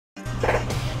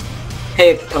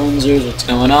Hey Ponzers, what's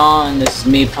going on? This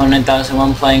is me,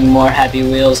 Pon9001, playing more Happy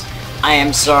Wheels. I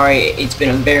am sorry, it's been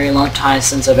a very long time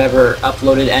since I've ever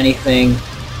uploaded anything.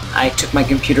 I took my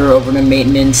computer over to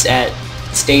maintenance at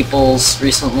Staples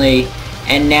recently,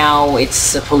 and now it's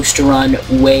supposed to run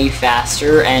way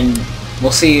faster, and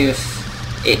we'll see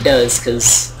if it does,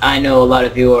 because I know a lot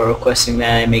of you are requesting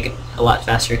that I make it a lot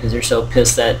faster because they're so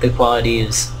pissed that the quality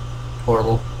is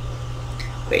horrible.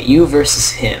 Wait, you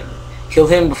versus him. Kill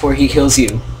him before he kills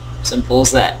you. Simple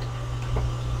as that.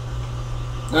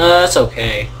 That's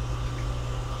okay.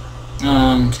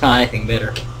 It's not anything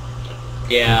better.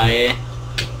 Yeah,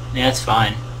 that's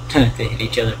fine. They hit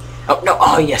each other. Oh, no,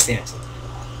 oh yes, they missed.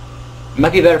 It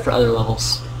might be better for other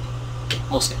levels.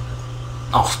 We'll see.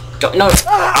 Oh, don't, no!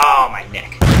 Oh, my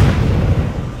neck.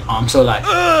 Oh, I'm so alive.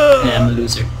 Yeah, I'm a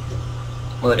loser.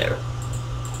 Whatever.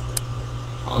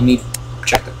 Let me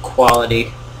check the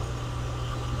quality.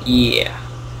 Yeah.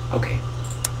 Okay.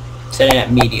 Set it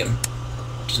at medium,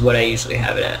 which is what I usually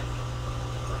have it at.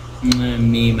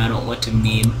 Meme. I don't want to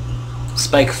meme.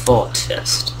 Spike fault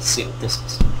test. Let's see what this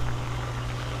is.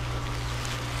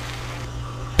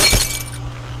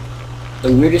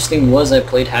 The weirdest thing was I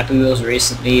played Happy Wheels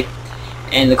recently,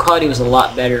 and the quality was a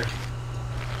lot better.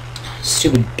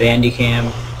 Stupid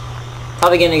Bandicam.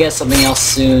 Probably gonna get something else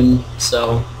soon,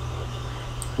 so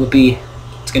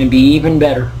it's gonna be even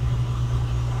better.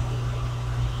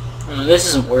 This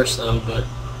isn't worse though, but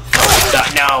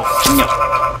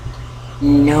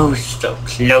no, so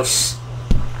close.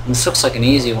 This looks like an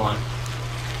easy one.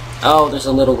 Oh, there's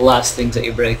a little glass things that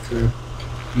you break through.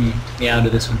 Yeah, I'll do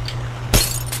this one.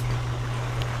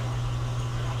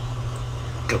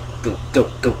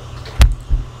 Go.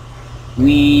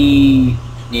 Wee.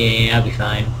 Yeah, I'll be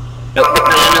fine. No.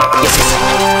 Yes.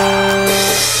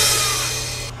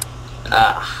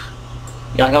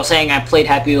 Like I was saying, I played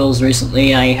Happy Wheels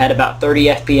recently, and I had about 30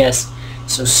 FPS.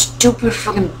 So stupid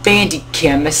fucking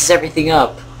Bandicam messes everything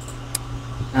up.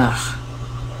 Never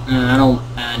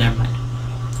mind.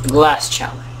 The glass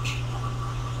challenge.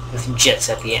 With jets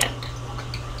at the end.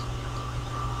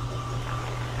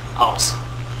 Awesome.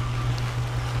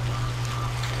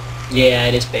 Yeah,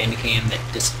 it is Bandicam that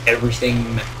does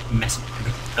everything messing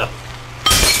up.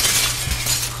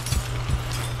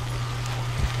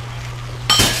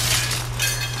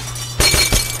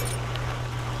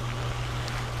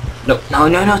 No,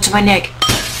 to my neck!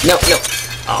 No.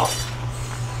 Oh.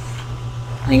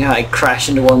 I think if I crash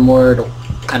into one more, it'll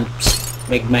kind of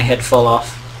make my head fall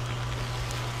off.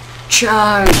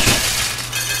 Charge!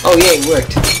 Oh yeah, it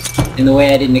worked. In the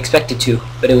way I didn't expect it to,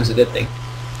 but it was a good thing.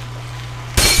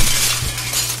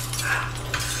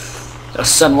 Oh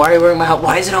son, why are you wearing my helmet?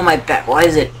 Why is it on my back? Why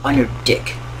is it on your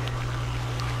dick?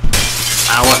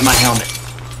 I want my helmet.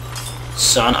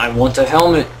 Son, I want a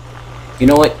helmet. You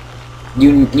know what?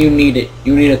 You need it.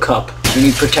 You need a cup. You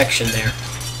need protection there.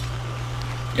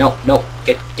 No.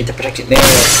 Get the protection there.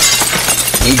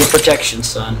 Need the protection,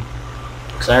 son.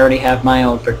 Because I already have my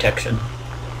own protection.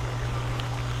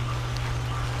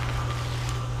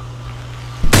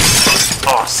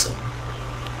 Awesome.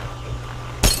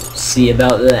 See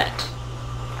about that.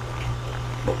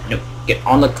 Oh, no. Get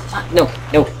on the... No.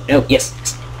 Yes.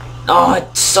 Oh,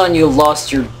 son, you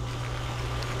lost your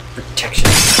protection.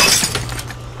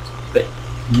 But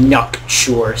not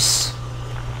chores.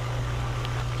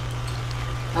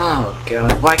 Oh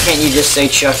god, why can't you just say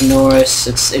Chuck Norris?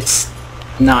 It's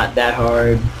not that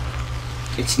hard.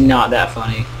 It's not that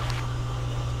funny.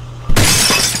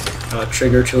 Oh,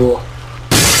 trigger tool.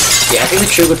 Yeah, I think the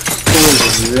trigger tool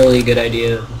is a really good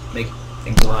idea to make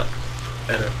things a lot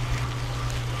better.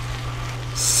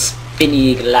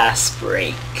 Spinny glass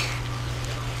break.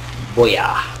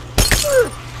 Booyah.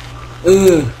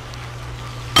 Ooh.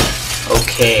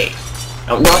 Okay.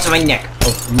 Oh, no, it's on my neck.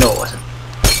 Oh, no, it wasn't.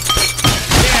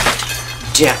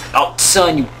 Jack. Oh,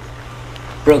 son, you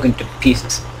broke into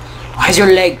pieces. Why's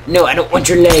your leg? No, I don't want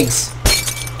your legs.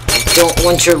 I don't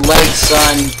want your legs,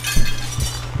 son.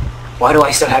 Why do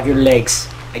I still have your legs?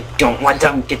 I don't want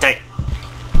them. Get that.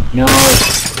 No.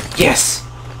 Yes.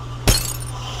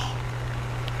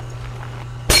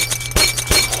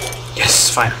 Yes,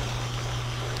 fine.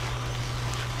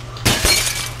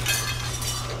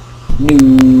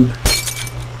 Noob.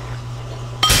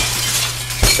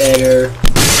 Better.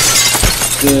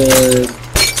 Good.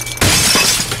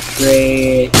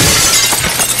 Great.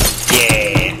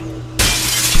 Yeah.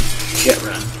 Jet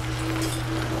run.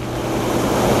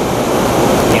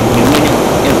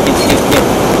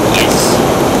 Yes.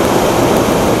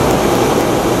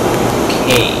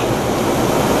 Okay.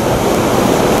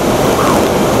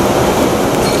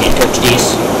 Can't touch these.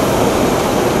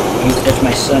 You touch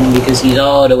my son. fun because he's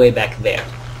all the way back there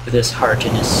with his heart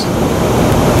in his seat.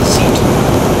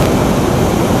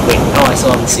 Wait, oh, I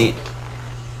still have the seat.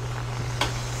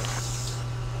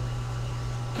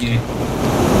 Yeah.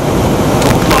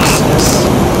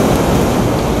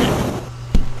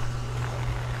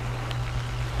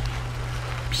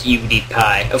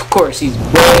 PewDiePie. Of course, he's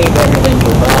way better than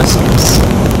Proboscis.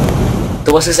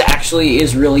 Proboscis actually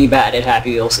is really bad at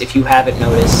Happy Wheels, if you haven't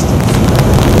noticed.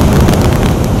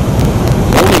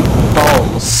 Holy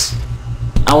balls.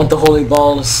 I want the holy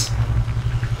balls.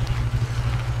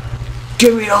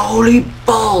 Give me the holy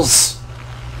balls!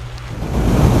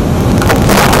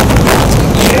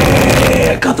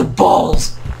 Yeah, I got the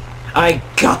balls! I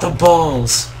got the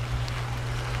balls!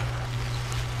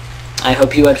 I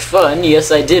hope you had fun.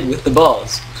 Yes, I did with the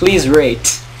balls. Please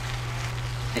rate.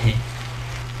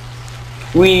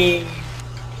 Wee.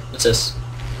 What's this?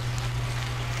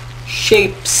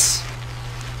 Shapes.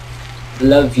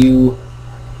 Love you,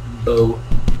 Bo.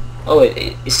 Oh,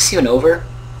 wait, is this even over?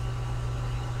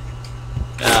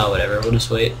 Ah, whatever. We'll just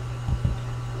wait.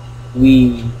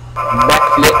 Wee.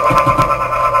 Backflip.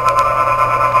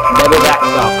 Double back.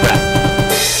 Oh, crap.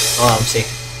 Oh, I'm sick.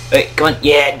 Wait, come on.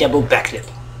 Yeah, double backflip.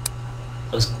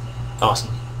 That was awesome.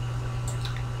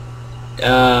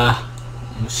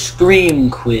 Scream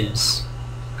quiz.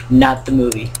 Not the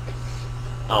movie.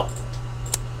 Oh.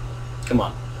 Come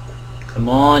on. Come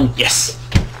on. Yes!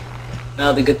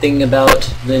 Now the good thing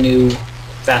about the new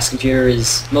fast computer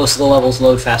is most of the levels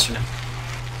load faster now.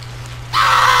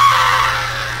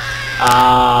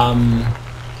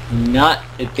 Not...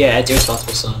 Yeah, it's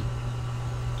irresponsible, son.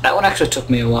 That one actually took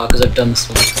me a while because I've done this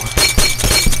one before.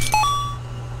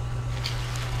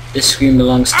 This screen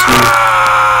belongs to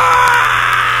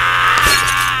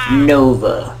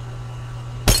Nova,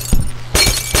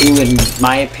 who in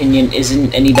my opinion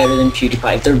isn't any better than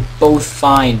PewDiePie. They're both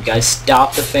fine, guys.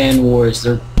 Stop the fan wars.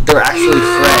 They're actually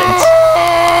friends.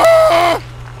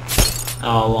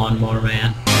 Oh, Lawnmower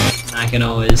Man. I can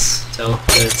always tell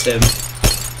that it's him.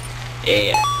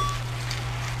 Yeah.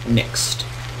 Next.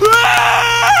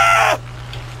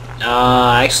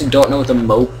 I actually don't know what the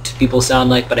moped people sound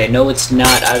like, but I know it's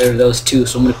not either of those two,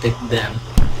 so I'm gonna pick them.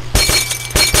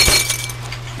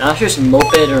 Not sure it's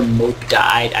moped or moped.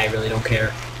 I really don't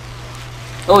care.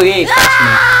 Oh yay, faster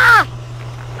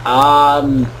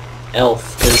now.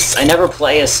 Elf, because I never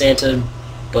play as Santa,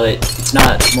 but it's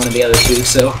not one of the other two,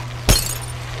 so.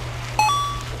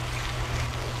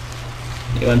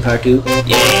 You want part 2?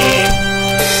 Yeah!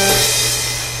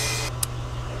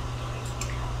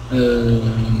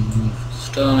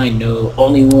 I know.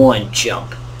 Only one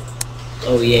jump.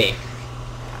 Oh yay.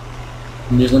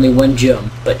 And there's only one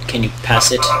jump, but can you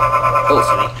pass it?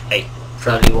 Hopefully. Hey,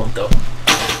 probably won't though.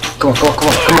 Come on, come on, come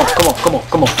on, come on, come on, come on,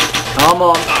 come on. Come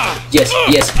on. Yes,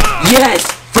 yes,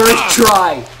 yes! First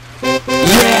try!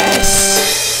 Yes!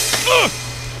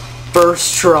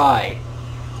 First try.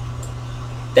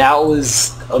 That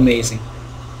was amazing.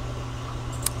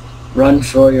 Run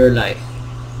for your life.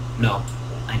 No,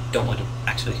 I don't want to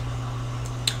actually.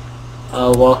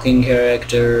 Walking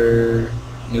character,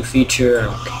 new feature, I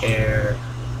don't care.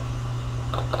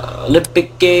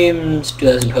 Olympic Games,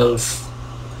 2012.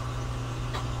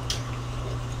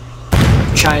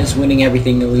 China's winning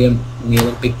everything in the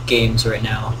Olympic Games right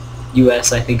now.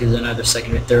 US, I think, is in either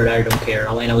second or third, I don't care.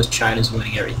 All I know is China's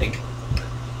winning everything.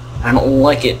 I don't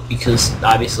like it because,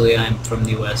 obviously, I'm from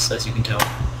the US, as you can tell.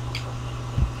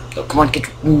 Oh, come on,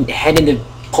 get your head in the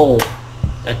pole.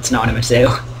 That's not what I meant to say.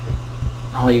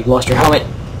 Oh, you've lost your helmet.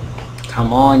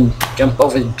 Come on, jump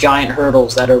over the giant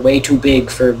hurdles that are way too big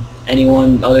for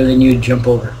anyone other than you to jump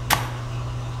over.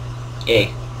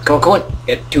 Yay. Come on, come on.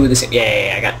 Get 2 of the same.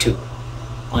 Yay, I got 2.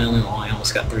 I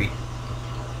almost got 3.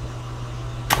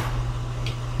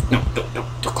 No,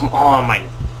 don't, come on, my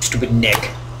stupid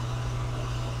neck.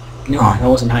 No, that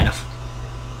wasn't high enough.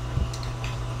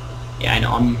 Yeah, I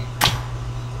know, I'm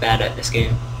bad at this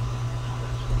game.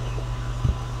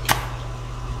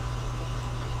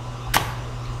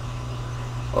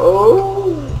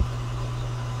 Oh!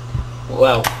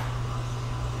 Wow.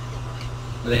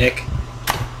 What the heck?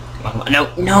 Come on, no,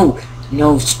 no!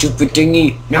 No, stupid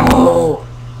thingy! No!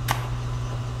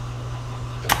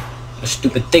 The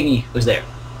stupid thingy was there.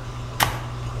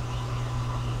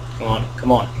 Come on,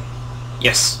 come on.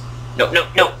 Yes! No, no,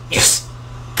 no! Yes!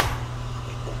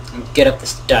 Get up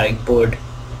this dying board.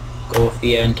 Go off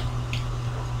the end.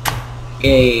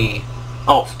 Yay!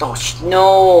 Oh,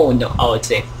 no! No, oh, it's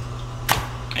safe.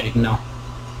 I didn't know.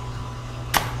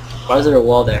 Why is there a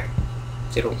wall there?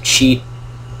 They don't cheat.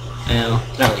 No,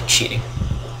 it's not really cheating.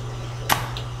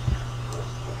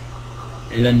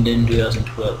 London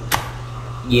 2012.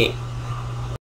 Yay.